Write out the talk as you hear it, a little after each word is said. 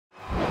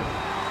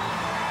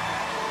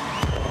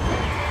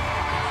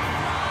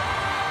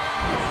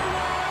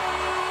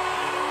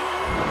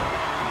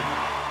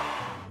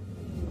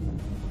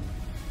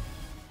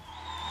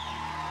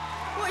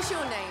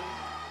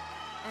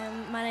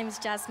name's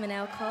Jasmine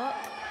Elcock.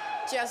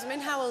 Jasmine,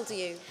 how old are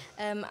you?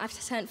 I've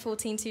turned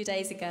 14 2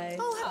 days ago.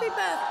 Oh, happy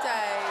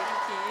birthday.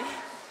 Thank you.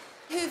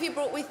 Who have you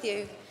brought with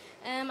you?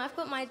 I've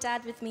got my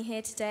dad with me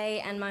here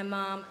today and my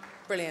mum.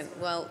 Brilliant.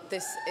 Well,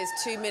 this is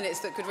 2 minutes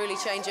that could really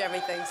change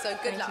everything, so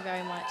good luck. Thank you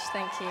very much.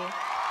 Thank you.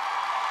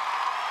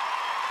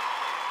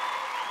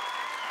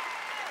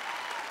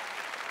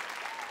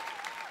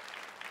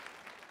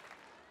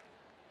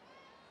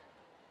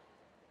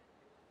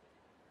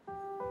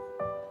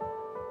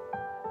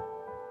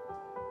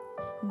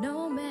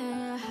 No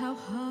matter how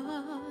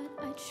hard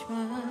I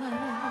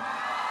try,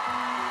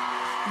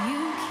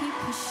 you keep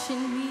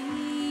pushing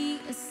me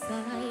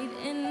aside,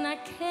 and I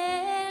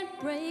can't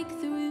break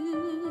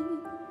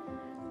through.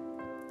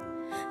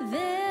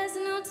 There's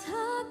no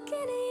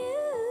talking to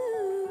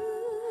you.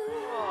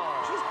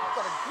 Oh, she's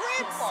got a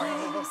great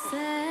voice. So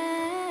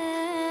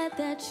sad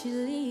that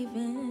you're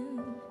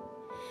leaving.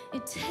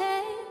 It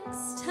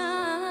takes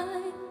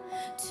time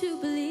to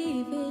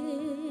believe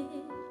it.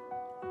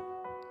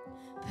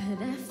 But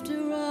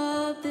after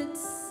all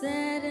that's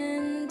said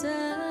and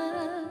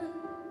done,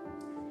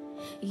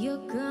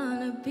 you're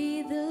gonna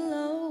be the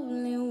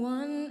lonely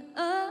one.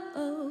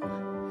 Oh,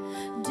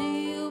 do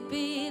you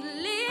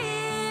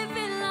believe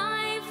in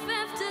life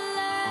after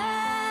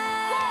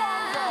life?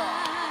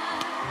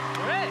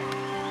 Great.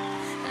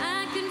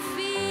 I can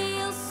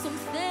feel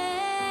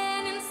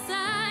something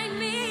inside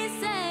me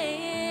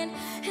saying,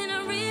 and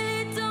I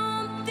really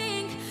don't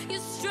think you're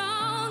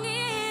strong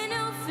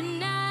enough for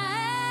now.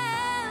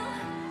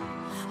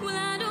 Well,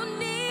 I don't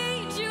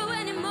need you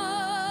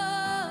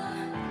anymore.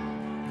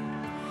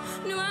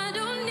 No, I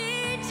don't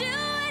need you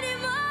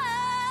anymore.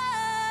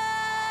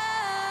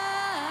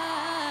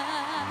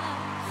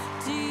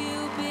 Do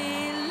you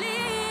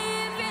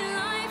believe in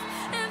life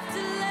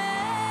after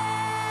love?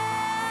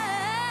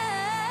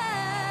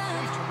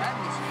 She's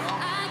tremendous, you know.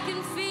 I can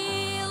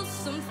feel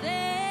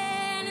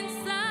something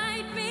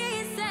inside me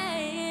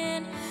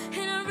saying,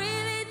 and I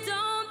really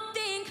don't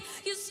think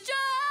you're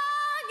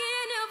strong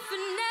enough for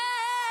now.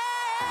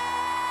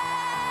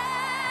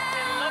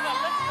 Love her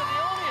lips to the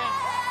audience.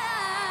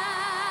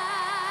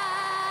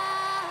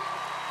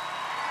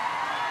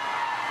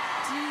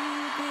 Do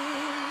you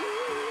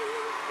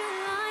believe in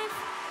life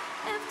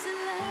after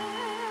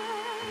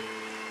love?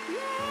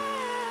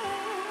 Yeah.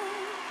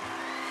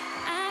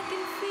 I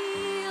can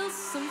feel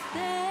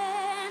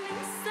something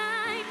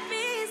inside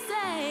me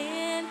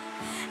saying,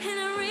 and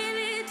I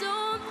really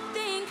don't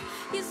think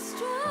you're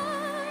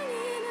strong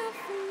enough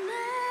for now.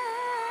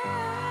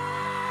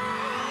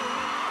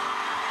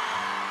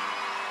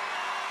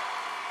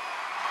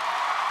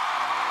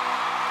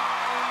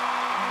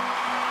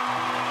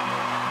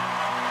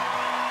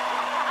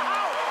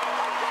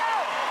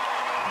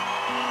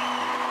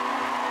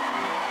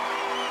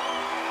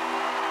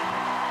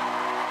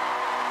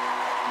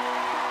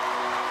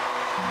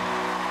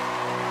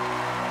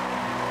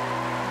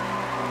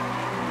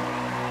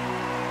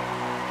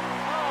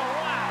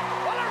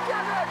 Well done,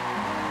 Jasmine.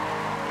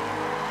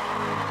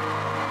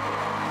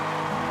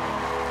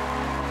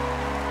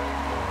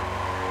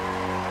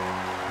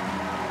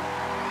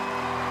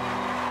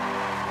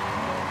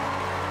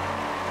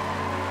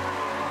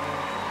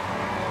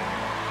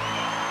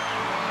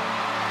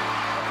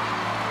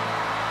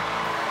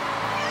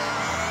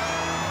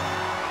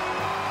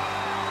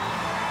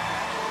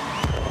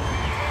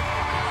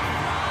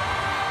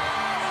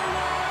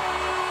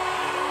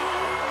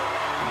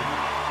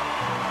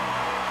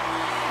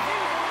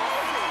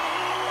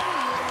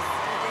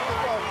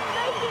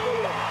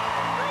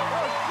 That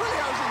was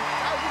brilliant.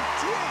 I was in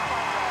tears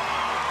back there.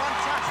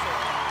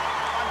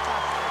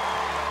 Fantastic.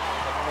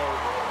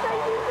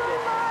 Thank you so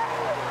much.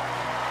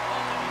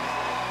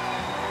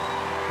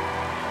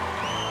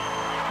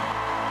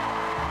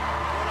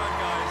 Well done,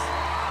 guys.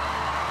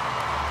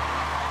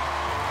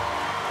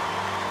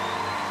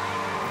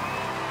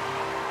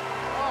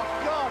 Oh,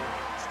 God.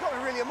 It's got me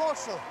really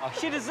emotional. Oh,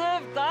 she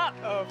deserved that.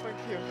 Oh, thank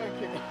you,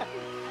 thank you.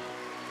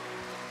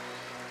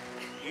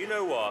 You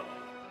know what?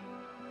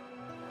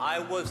 I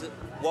was at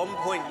one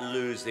point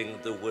losing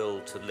the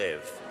will to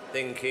live,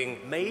 thinking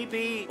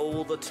maybe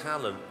all the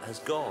talent has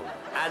gone.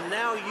 And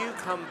now you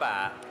come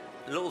back,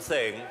 little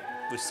thing,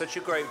 with such a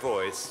great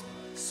voice,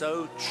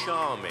 so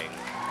charming. And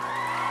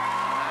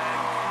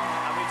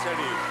let me tell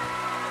you,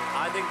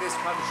 I think this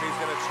country is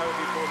going to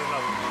totally fall in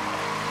love with you.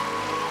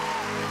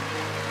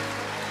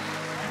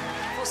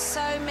 For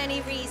so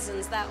many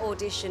reasons, that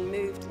audition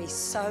moved me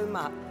so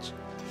much.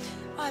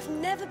 I've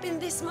never been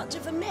this much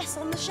of a mess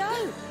on the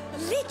show.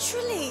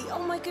 Literally.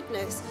 Oh, my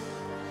goodness.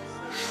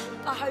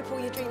 I hope all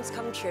your dreams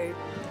come true.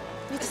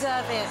 You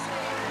deserve it.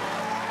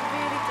 You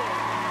really do.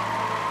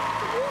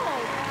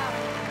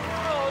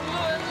 Oh,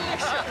 look,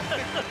 Alicia.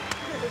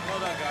 Well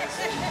done, guys.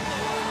 Thank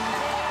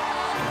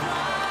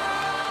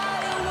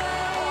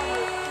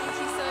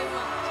you so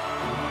much.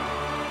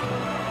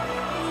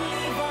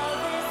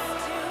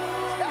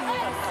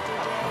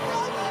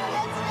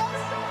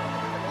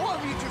 What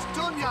have you just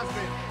done,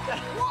 Jasmine?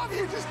 What have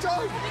you just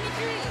done?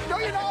 No,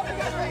 you're not.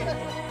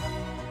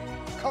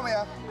 Come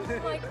here. Oh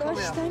my Come gosh,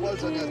 here. thank Well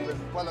done, you.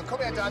 Yasmin. Well done. Come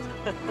here, Dad.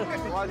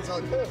 Well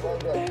done. Well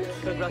done.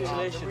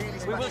 Congratulations. Really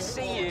We will smashing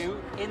see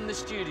you in the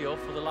studio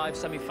for the live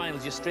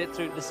semi-finals. You're straight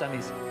through to the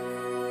semis.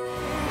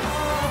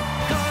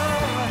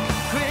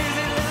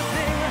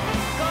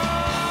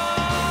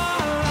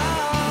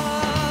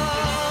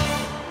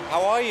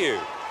 How are you?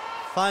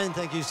 Fine,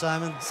 thank you,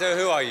 Simon. So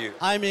who are you?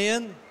 I'm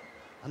Ian,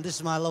 and this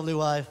is my lovely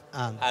wife,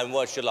 Anne. And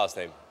what's your last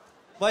name?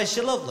 Why is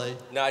she lovely?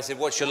 No, I said,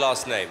 what's your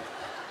last name?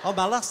 Oh,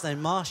 my last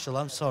name, Marshall,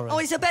 I'm sorry. Oh,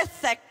 he's a bit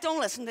thick.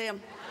 Don't listen to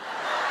him.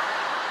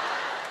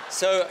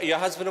 So, your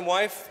husband and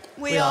wife?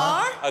 We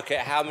are. Okay,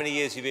 how many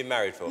years have you been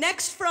married for?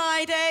 Next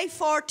Friday,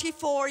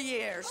 44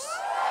 years.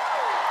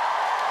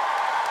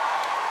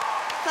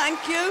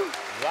 Thank you.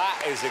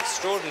 That is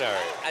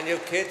extraordinary. And your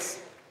kids?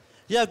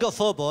 Yeah, I've got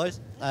 4 boys.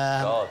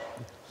 God.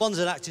 One's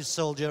an active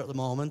soldier at the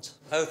moment.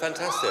 Oh,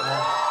 fantastic.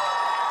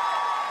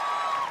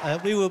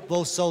 We were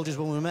both soldiers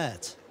when we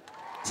met.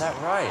 Is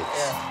that right?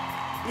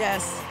 Yeah.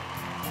 Yes.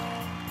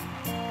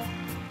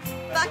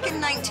 Back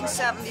in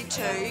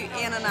 1972,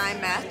 Ian and I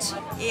met.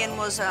 Ian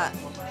was a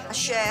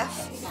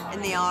chef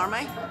in the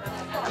army,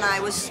 and I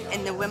was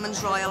in the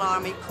Women's Royal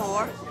Army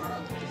Corps.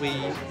 We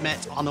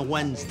met on a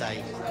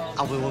Wednesday,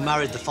 and we were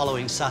married the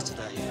following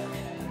Saturday.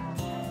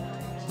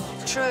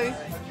 True.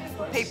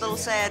 People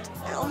said,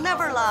 it'll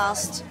never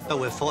last, But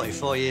we're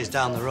 44 years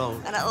down the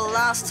road, and it'll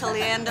last till the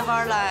end of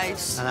our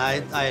lives. and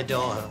I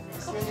adore her.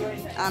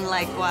 And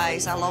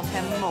likewise, I love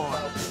him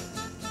more.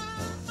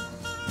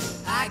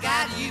 I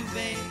got you,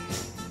 babe.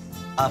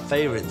 Our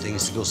favourite thing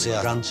is to go see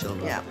our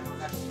grandchildren. Yeah,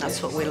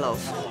 that's what we love.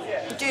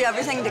 Do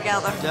everything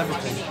together.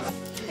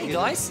 Everything. Hey,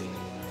 guys.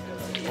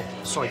 Oh,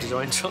 sorry, did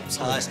I interrupt?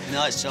 No,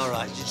 it's all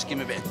right. Just give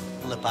me a bit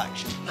of lip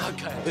action.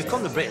 Okay. We've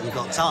come to Britain and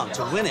Got Talent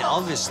to win it,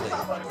 obviously.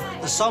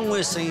 The song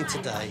we're singing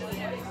today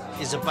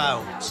is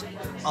about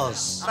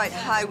us. About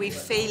how we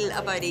feel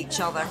about each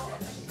other,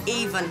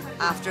 even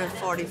after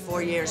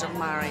 44 years of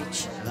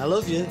marriage. And I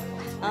love you.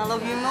 I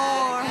love you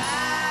more.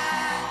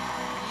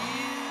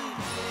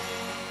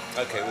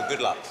 Okay, well,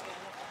 good luck.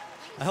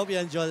 I hope you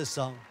enjoy the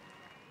song.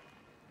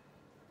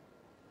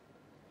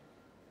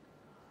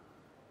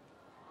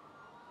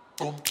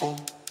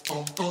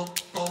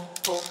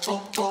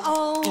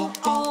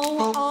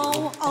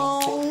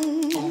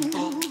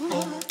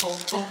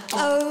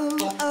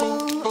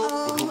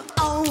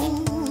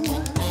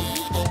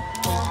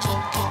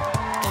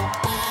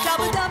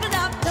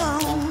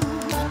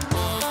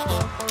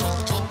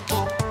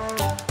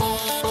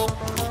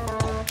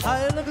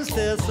 I love to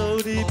stare so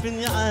deep in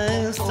your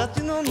eyes,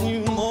 touching on you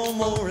more and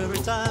more every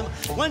time.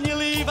 When you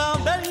leave,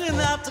 I'm begging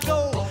not to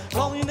go.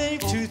 Call your name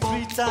 2,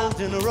 3 times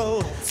in a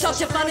row.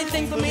 Such a funny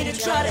thing for me to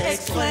try to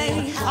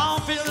explain.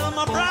 I'm feeling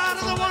my pride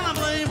is the one I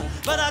blame,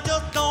 but I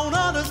just don't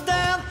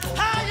understand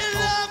how your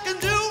love can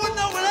do what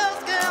no one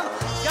else can.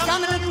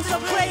 Got me looking so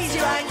crazy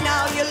right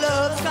now. Your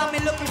love's got me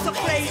looking so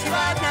crazy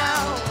right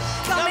now.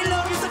 Got me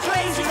looking so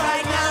crazy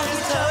right now.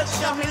 Your touch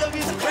got me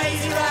looking so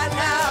crazy right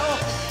now.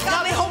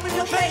 Got me hoping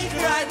you'll baby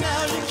right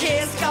now. Your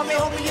kiss got me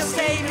hoping you'll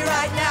save me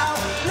right now.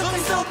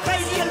 Looking so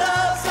crazy in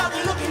love. Got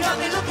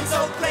me looking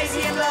so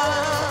crazy in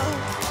love.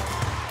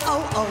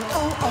 Oh, oh, oh,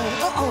 oh,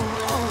 oh, oh,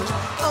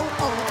 oh,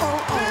 oh, oh, oh,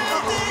 oh, oh.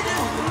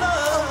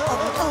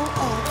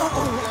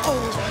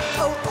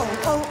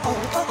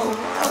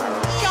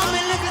 Got me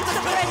looking so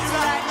crazy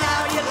right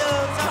now. Your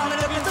love's got me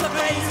looking so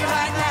crazy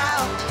right now.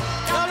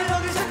 Got me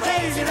looking so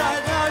crazy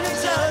right now. Your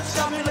touch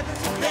got me looking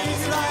so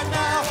crazy right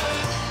now.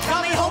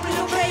 Got me hoping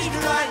you'll baby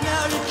right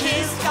now. Your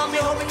kiss got me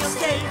hoping you'll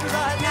stay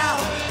right now.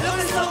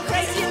 Looking so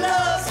crazy in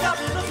love. Got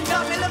me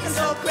looking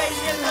so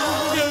crazy in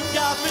love. You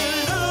got me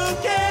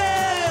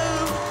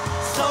looking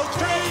so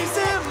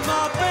crazy,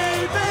 my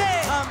baby.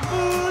 I'm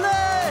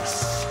foolish,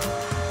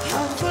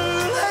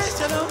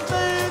 and I'm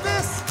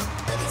famous.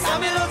 Got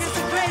me looking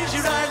so crazy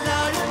right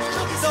now. You're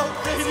looking so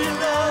crazy in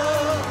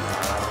love.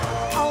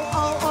 Oh, oh,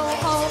 oh,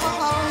 oh,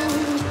 oh, oh.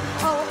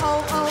 Oh,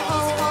 oh, oh,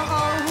 oh, oh, oh.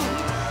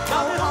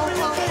 Got me looking so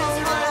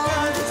crazy right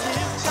now.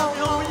 Got me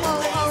hoping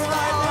you'll stay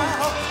right now.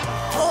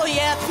 Oh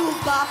yeah, boom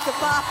bop the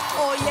bop.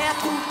 Oh yeah,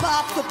 boom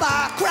bop the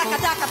bop. Crack a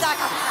daka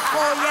daka.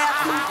 Oh yeah,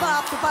 boom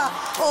bop the bop.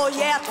 Oh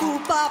yeah, boom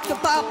bop the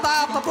bop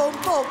bop boom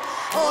boom.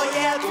 Oh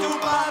yeah, boom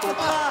bop the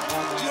bop.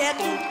 Yeah,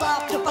 boom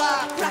bop the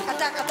bop. Crack a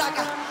daka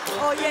daka.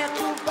 Oh yeah,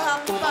 boom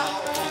bop the bop.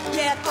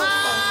 Yeah, boom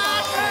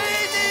bop.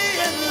 Crazy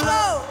in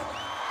love.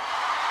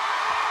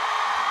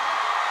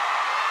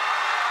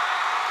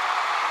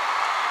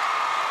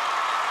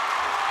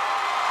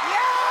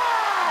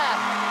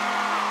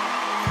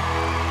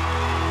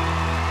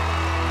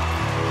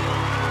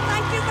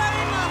 Thank you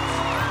very much.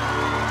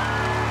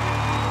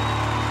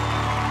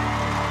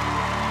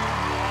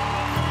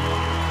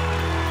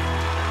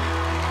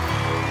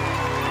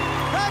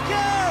 Thank you.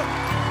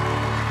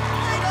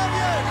 I love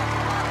you.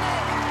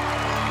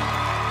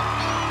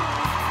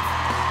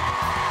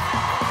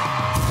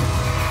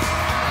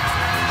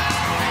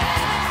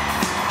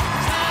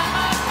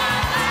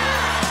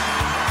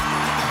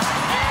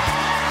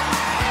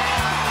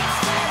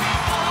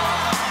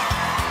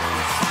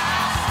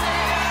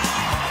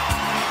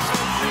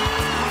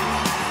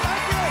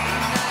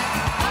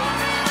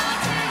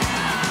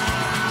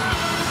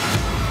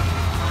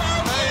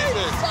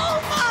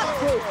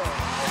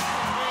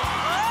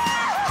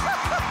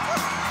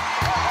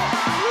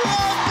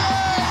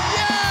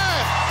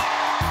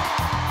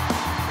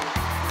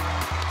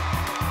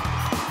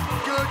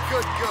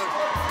 good.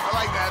 I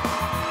like that.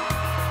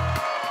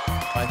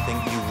 I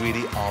think you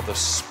really are the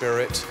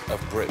spirit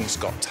of Britain's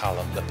Got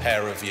Talent, the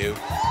pair of you.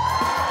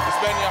 You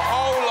spend your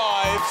whole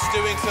lives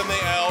doing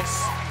something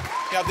else.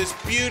 You have this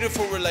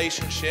beautiful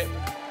relationship.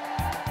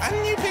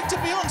 And you picked a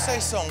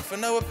Beyoncé song for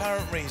no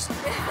apparent reason.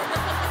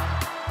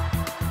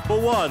 For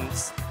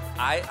once,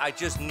 I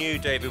just knew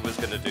David was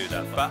going to do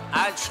that. But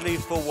actually,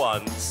 for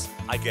once,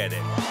 I get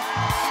it.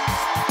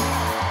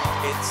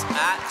 It's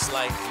acts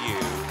like you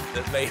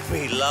that made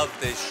me love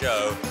this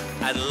show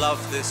and love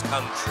this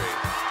country.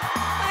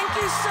 Thank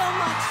you so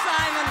much,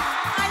 Simon.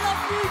 I love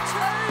you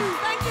too.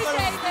 Thank you,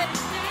 David.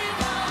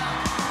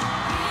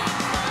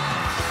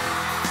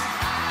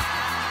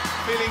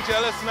 Feeling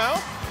jealous now?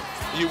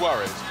 You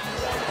worried?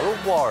 A little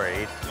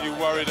worried. You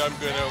worried I'm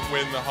going to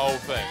win the whole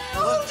thing?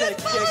 Oh, the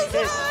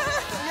buzzer!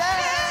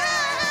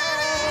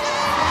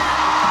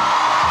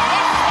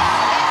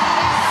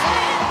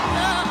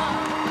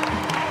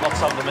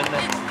 Lots of them, isn't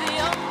there? Do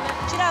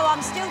you know,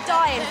 I'm still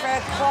dying for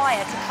a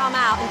choir to come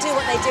out and do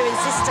what they do in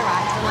Sister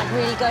Act and, like,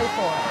 really go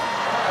for it.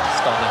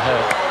 Starting to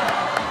hurt.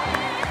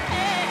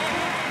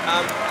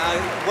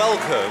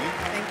 Welcome.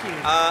 Thank you.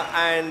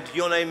 And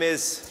your name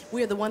is?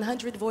 We're the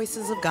 100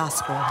 Voices of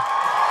Gospel.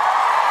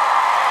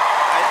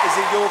 Is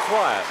it your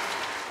choir?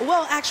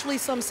 Well, actually,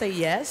 some say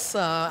yes.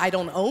 I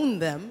don't own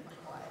them.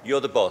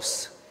 You're the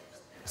boss.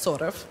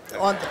 Sort of.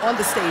 On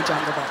the stage,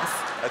 I'm the boss.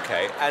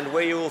 Okay, and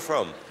where are you all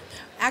from?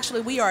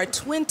 Actually, we are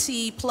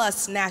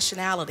 20+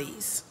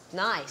 nationalities.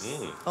 Nice.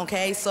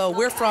 Okay, so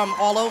we're from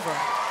all over.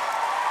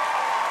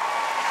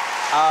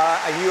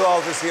 And you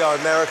obviously are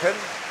American?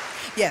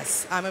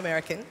 Yes, I'm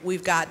American.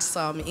 We've got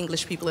some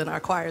English people in our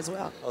choir as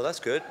well. Oh, that's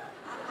good.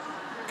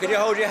 Can you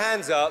hold your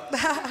hands up?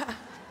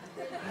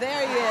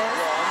 There he is.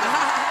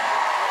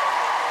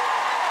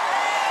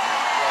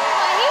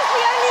 He's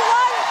the only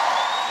one.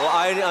 Well,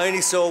 I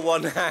only saw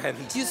one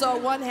hand. You saw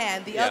one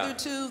hand. The Yeah. other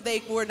two,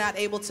 they were not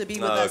able to be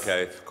with Oh, us.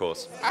 okay, of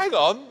course. Hang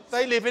on,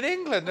 they live in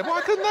England, and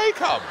why couldn't they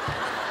come?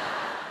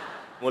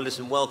 Well,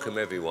 listen, welcome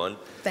everyone.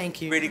 Thank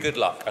you. Really good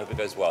luck. Hope it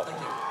goes well. Thank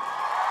you.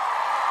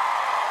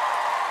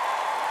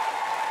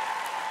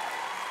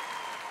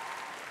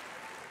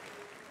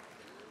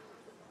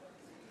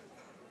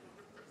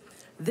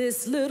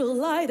 This little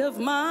light of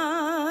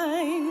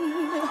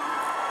mine,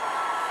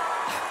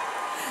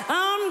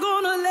 I'm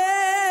gonna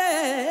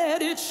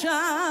let it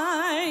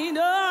shine.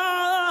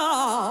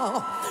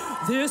 Oh,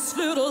 this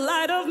little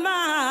light of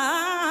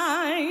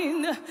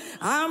mine,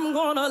 I'm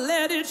gonna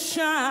let it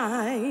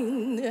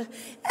shine. Everywhere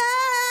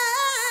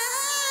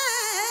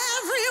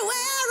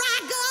I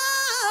go,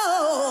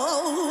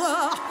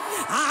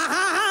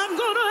 I'm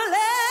gonna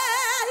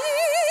let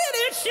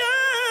it shine.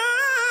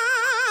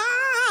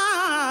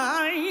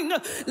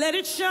 Let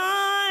it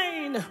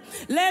shine,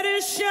 let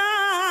it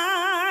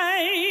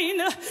shine,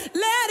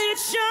 let it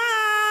shine.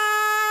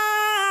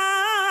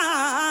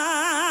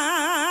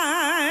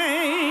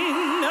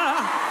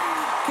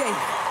 Okay,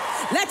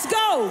 let's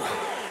go.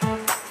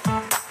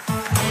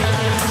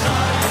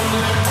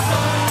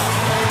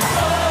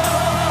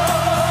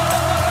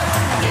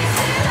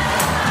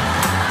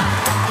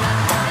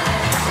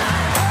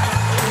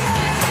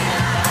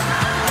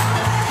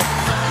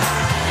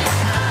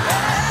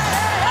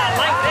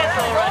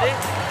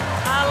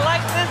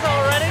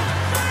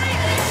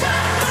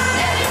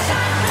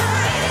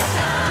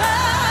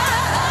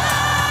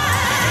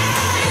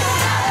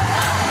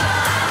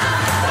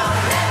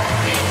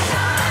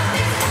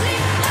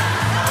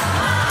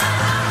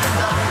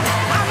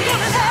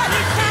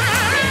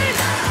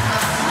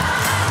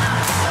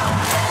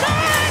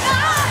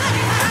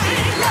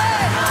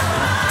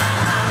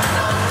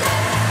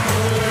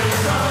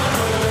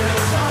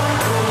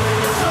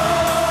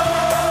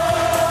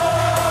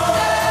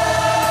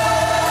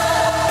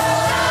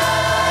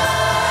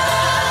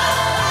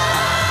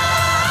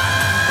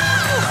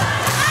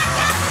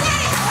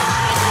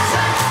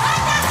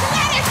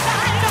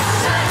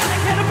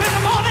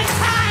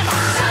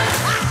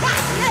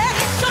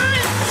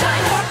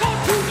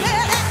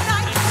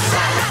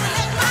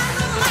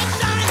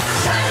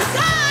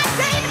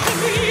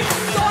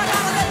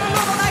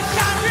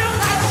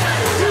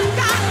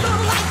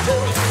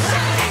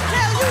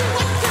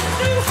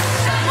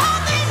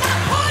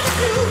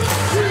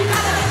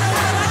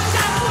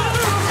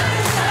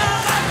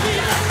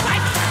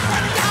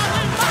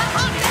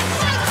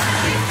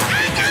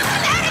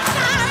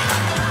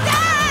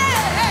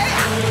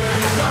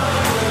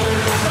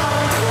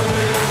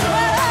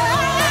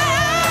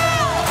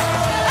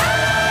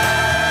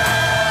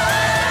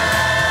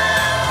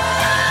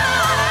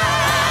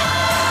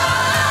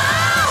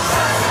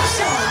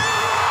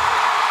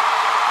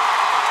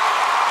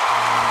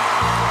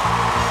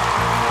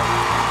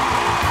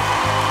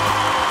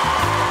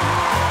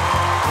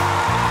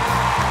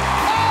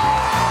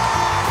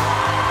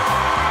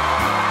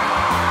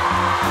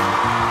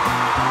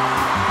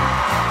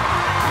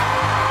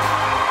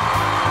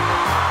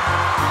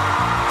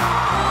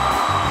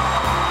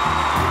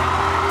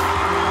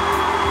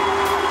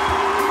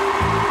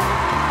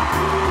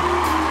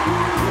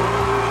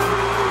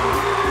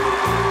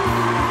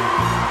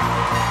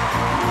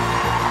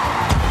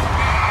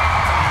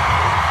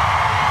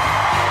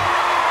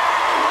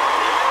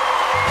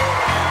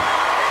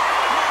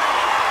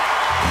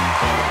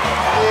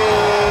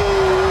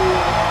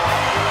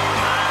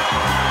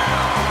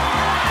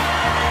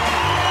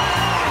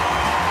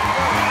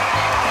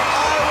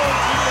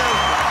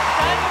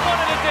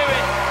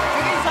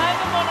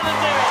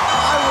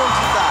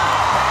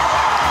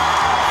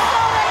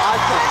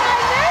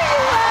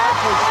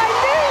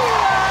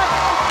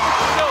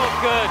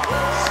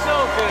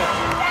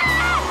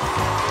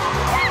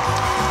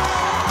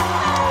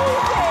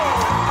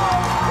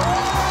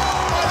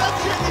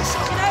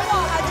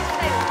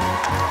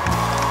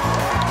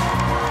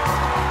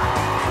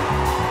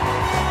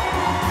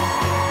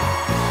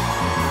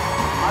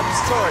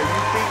 sorry,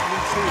 you beat me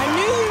to I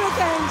knew you were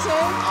going to.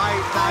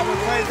 I'm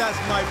afraid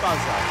that's my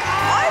buzzer.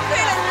 I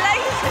feel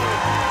elated.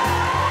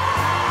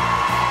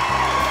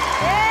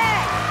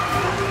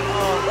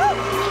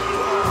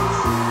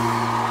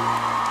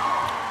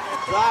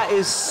 That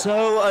is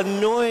so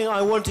annoying.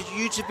 I wanted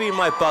you to be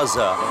my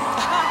buzzer.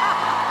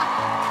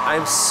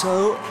 I'm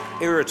so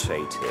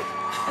irritated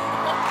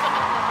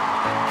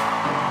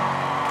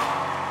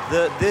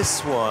that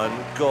this one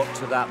got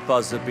to that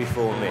buzzer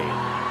before me.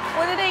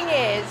 Well, the thing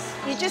is,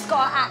 you just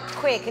got to act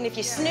quick, and if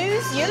you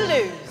snooze, you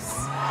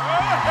lose.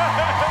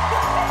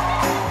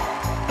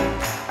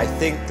 I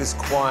think this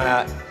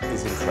choir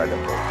is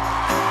incredible.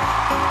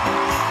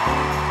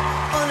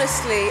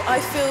 Honestly, I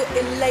feel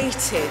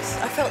elated.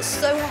 I felt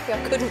so happy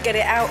I couldn't get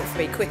it out of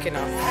me quick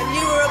enough. And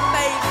you were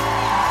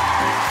amazing.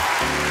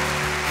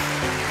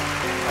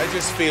 I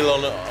just feel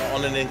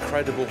on an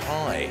incredible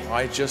high.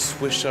 I just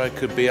wish I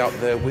could be up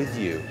there with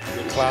you,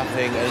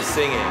 clapping and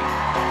singing.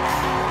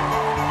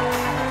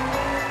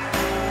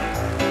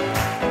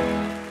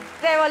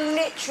 There are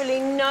literally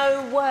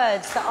no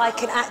words that I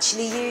can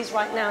actually use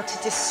right now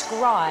to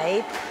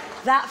describe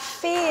that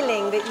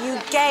feeling that you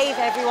gave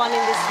everyone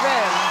in this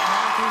room.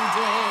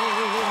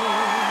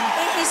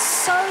 It is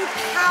so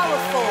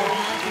powerful.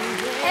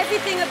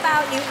 Everything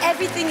about you,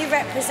 everything you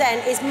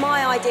represent is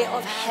my idea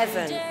of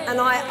heaven. And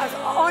I'm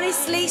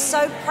honestly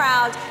so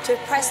proud to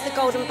have pressed the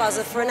golden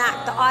buzzer for an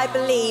act that I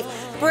believe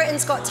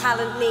Britain's Got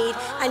Talent need,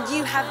 and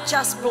you have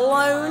just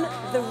blown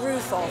the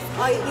roof off.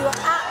 You are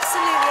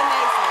absolutely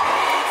amazing.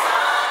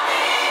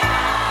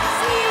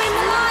 See you in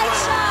the live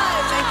show.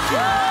 Thank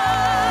you.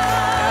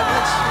 God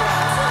bless you.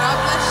 God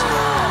bless you.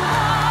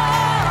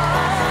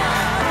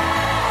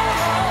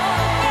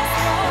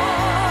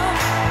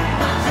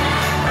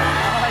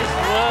 Nice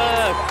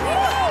work.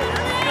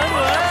 Good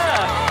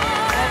work.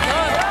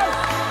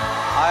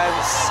 I am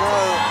so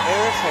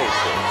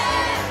irritated.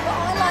 But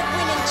I like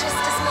winning just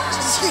as much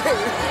as you.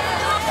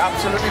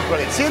 Absolutely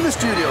brilliant. See you in the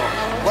studio.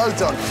 Well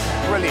done.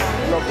 Brilliant.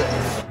 Loved it.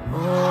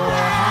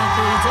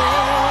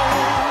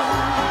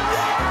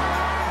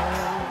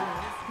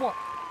 What?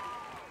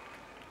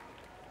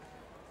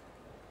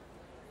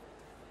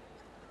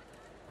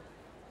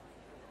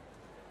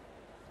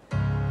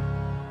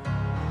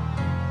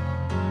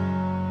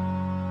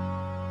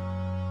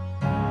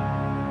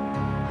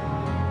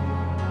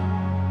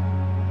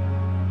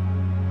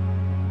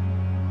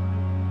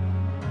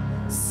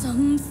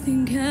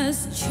 Something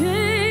has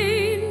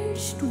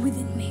changed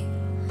within me.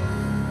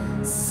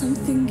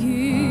 Something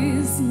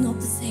is not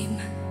the same.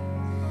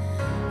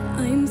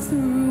 I'm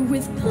through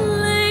with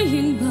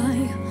playing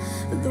by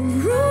the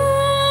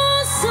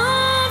rules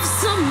of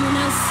someone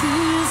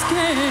else's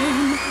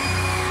game.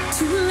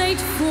 Too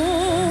late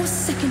for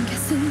second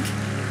guessing.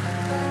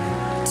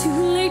 Too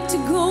late to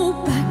go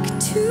back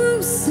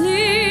to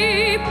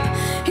sleep.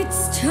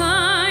 It's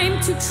time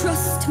to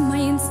trust my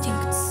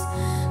instincts.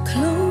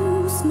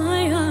 Close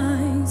my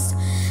eyes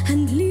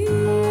and leap.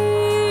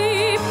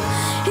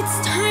 It's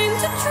time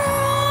to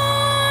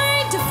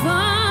try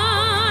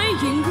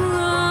defying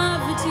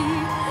gravity.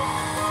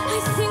 I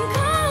think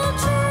I'll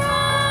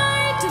try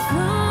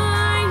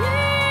defying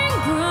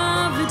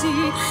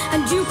gravity,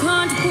 and you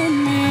can't pull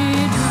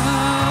me down.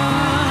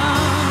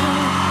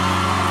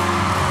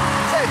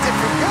 It's a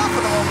different girl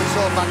from the one we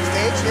saw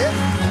backstage here.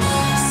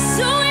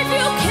 So if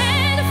you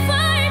can't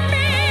find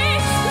me,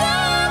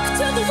 look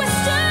to the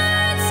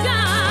western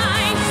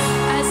sky.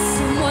 As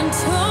someone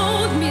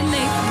told me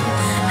lately,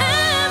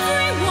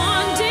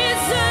 everyone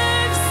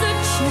deserves a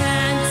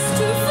chance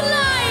to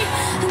fly.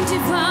 And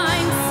if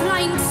I'm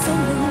flying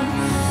solo,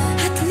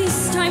 at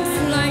least I'm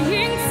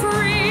flying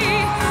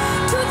free.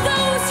 To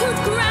those who'd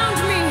ground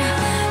me,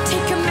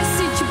 take a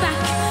message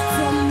back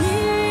from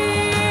me.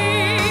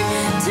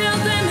 Tell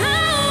them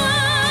how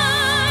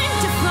I'm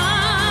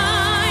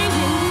defying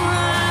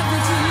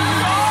gravity.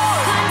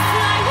 I'm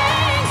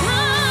flying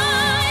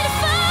high,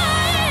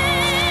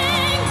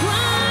 defying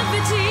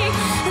gravity,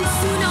 and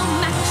soon I'll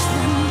match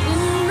them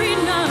in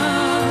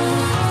renown.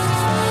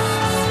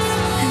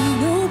 And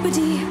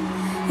nobody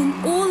in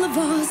all of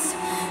us,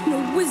 no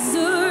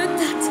wizard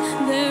that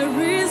there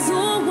is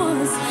or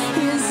was,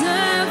 is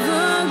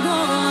ever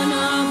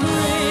gonna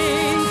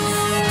bring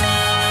me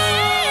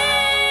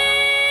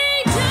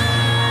down.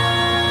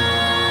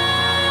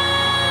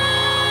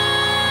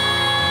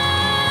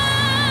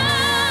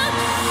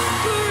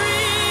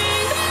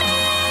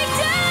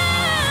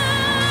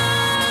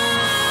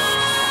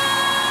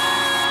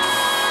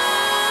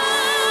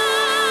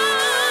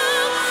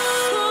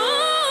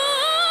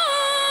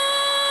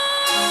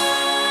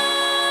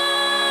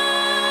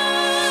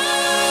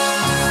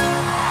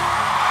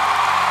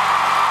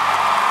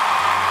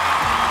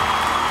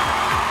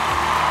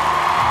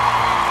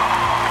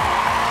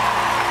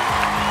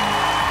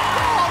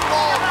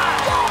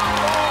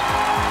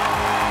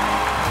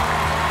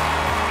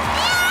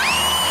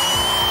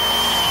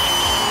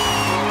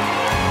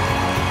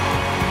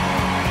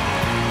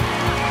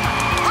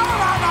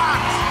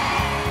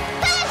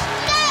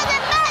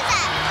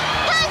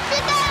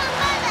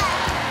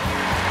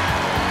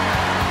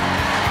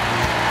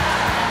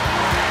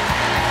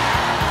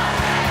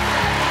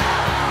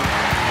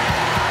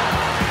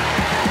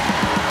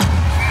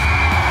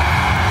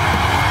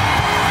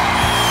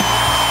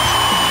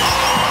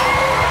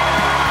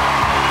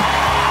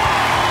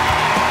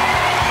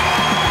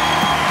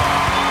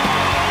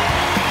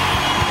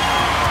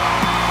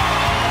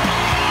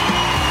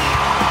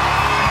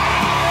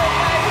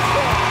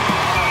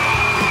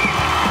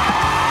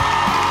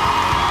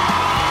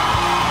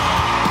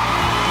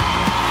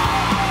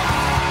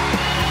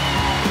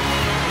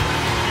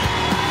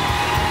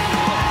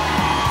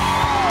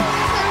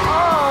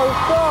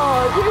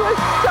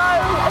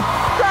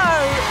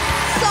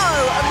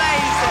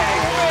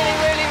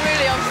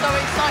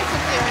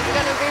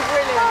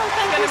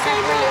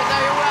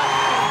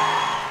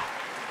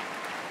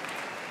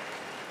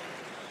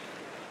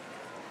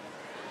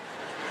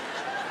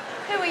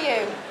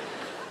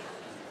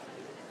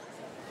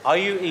 Are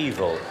you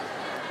evil?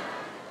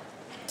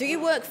 Do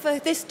you work for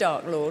this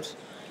Dark Lord?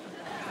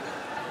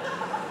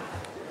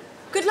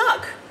 Good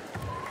luck.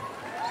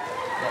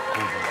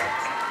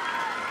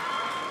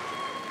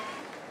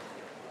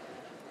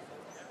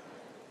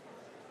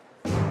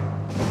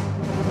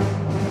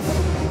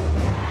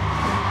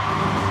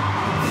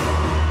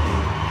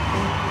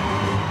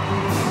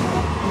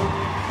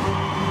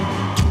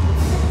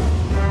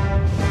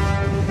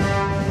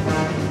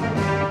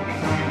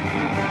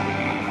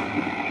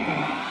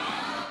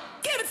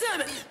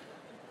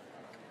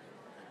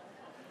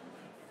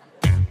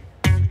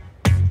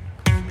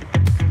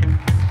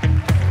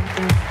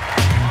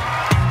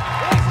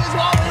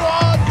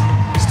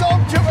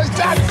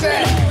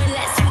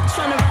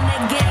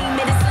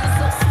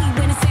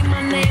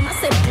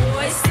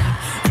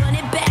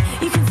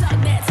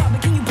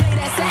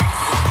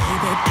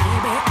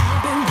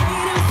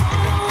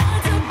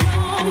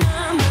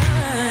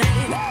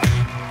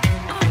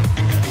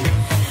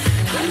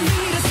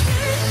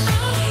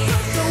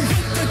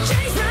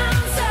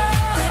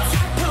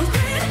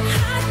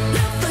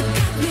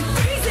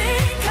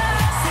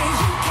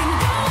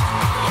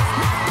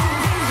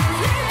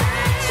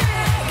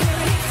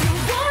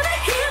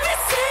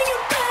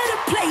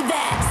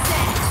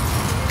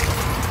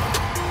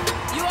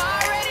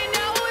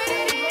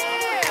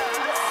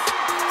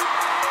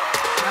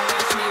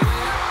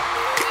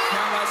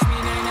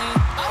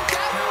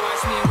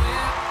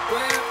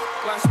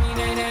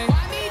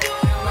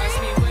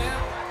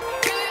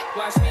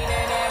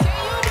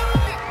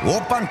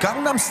 Oppan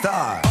Gangnam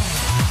Style.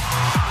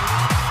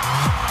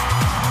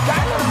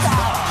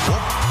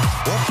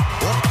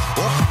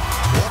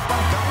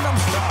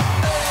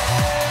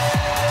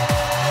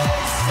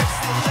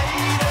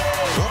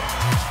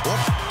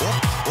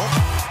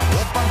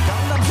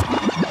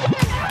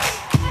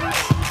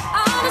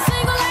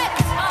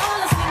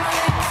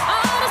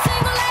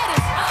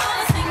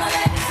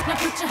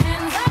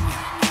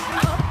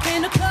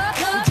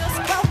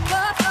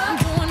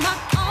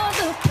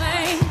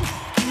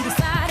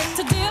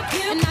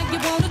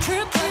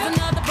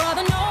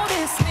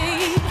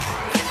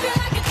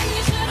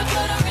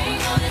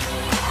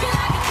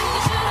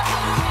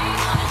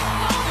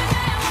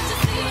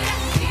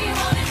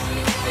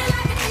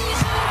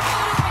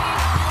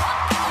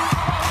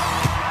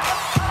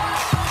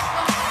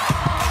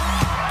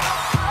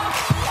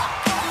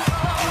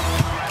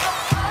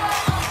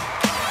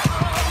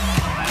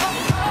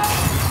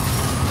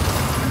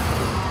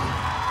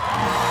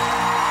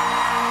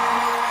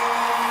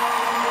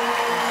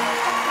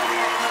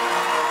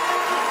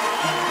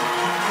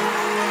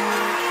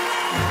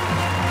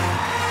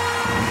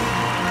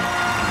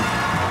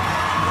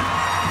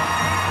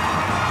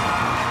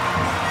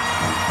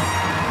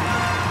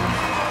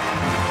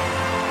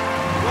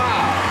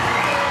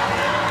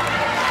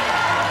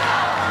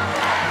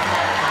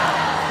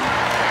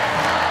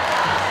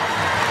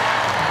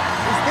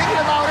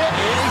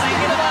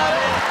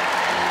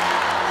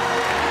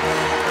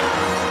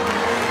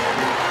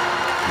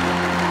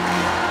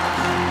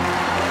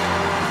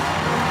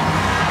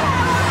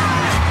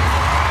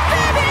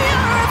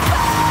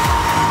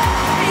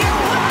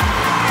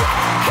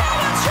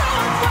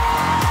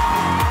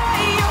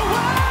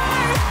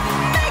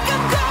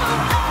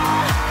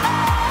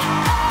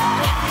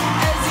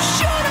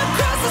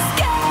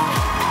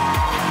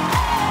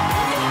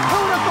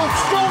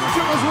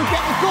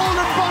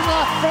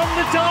 From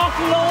the Dark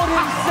Lord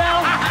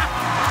himself.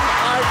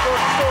 I've got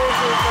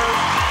soldiers.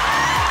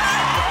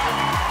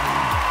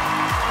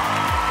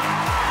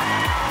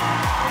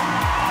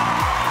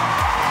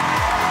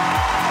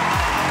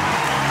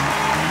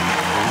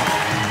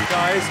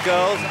 Guys,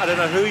 girls, I don't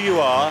know who you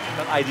are,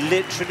 but I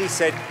literally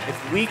said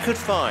if we could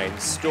find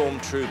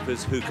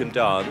stormtroopers who can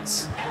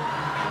dance,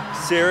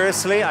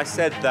 seriously, I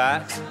said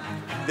that,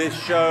 this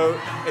show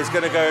is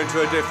going to go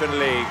into a different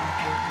league.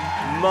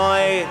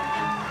 My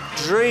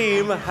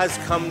dream has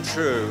come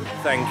true.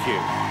 Thank you.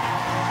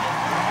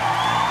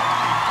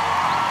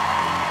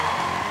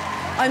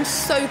 I'm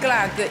so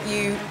glad that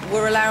you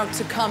were allowed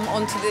to come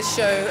onto this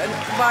show and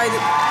by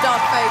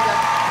Darth Vader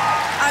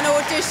and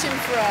audition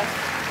for us,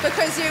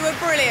 because you were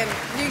brilliant.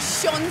 You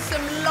shone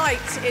some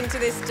light into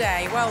this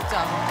day. Well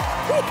done.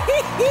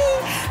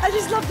 I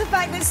just love the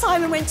fact that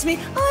Simon went to me,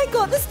 I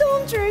got the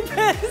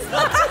stormtroopers.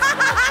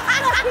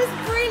 That was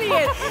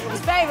brilliant. It was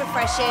very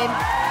refreshing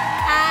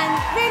and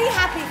really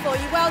happy for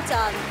you. Well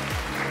done.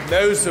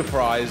 No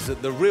surprise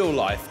that the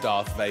real-life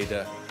Darth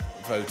Vader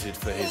voted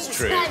for his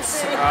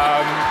troops.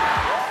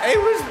 It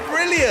was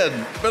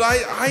brilliant, but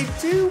I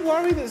do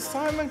worry that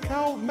Simon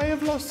Cowell may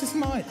have lost his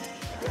mind.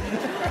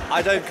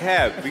 I don't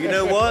care, but you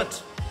know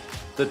what?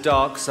 The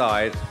dark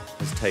side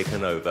has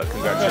taken over.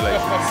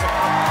 Congratulations.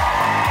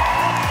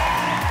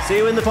 See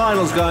you in the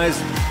finals, guys.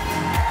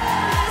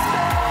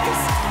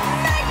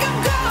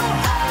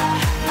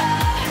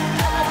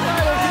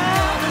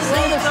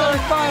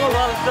 Final.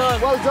 Well done.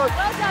 Well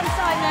done,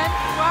 Simon.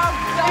 Well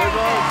done. Good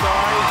on,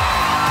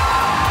 guys.